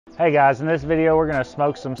Hey guys, in this video we're going to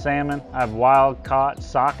smoke some salmon. I have wild caught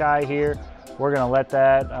sockeye here. We're going to let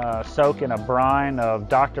that soak in a brine of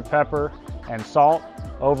Dr. Pepper and salt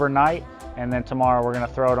overnight, and then tomorrow we're going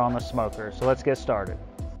to throw it on the smoker. So let's get started.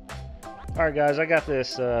 Alright guys, I got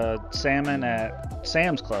this salmon at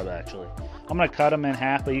Sam's Club actually. I'm going to cut them in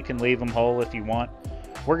half, but you can leave them whole if you want.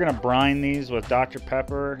 We're going to brine these with Dr.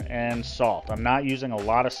 Pepper and salt. I'm not using a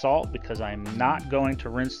lot of salt because I'm not going to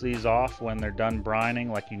rinse these off when they're done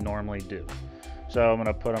brining like you normally do. So I'm going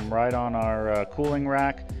to put them right on our cooling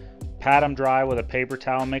rack, pat them dry with a paper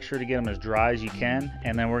towel, make sure to get them as dry as you can,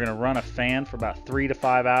 and then we're going to run a fan for about 3 to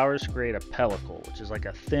 5 hours to create a pellicle, which is like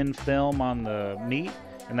a thin film on the meat,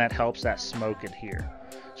 and that helps that smoke adhere.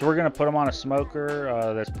 So we're going to put them on a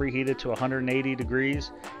smoker that's preheated to 180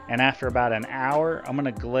 degrees, and after about an hour I'm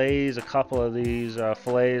going to glaze a couple of these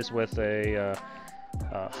fillets with a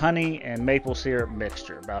honey and maple syrup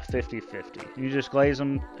mixture, about 50-50. You just glaze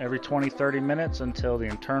them every 20-30 minutes until the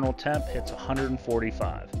internal temp hits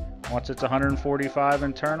 145. Once it's 145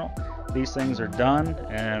 internal, these things are done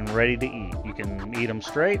and ready to eat. You can eat them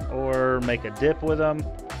straight or make a dip with them.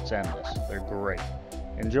 It's endless. They're great.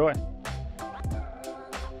 Enjoy.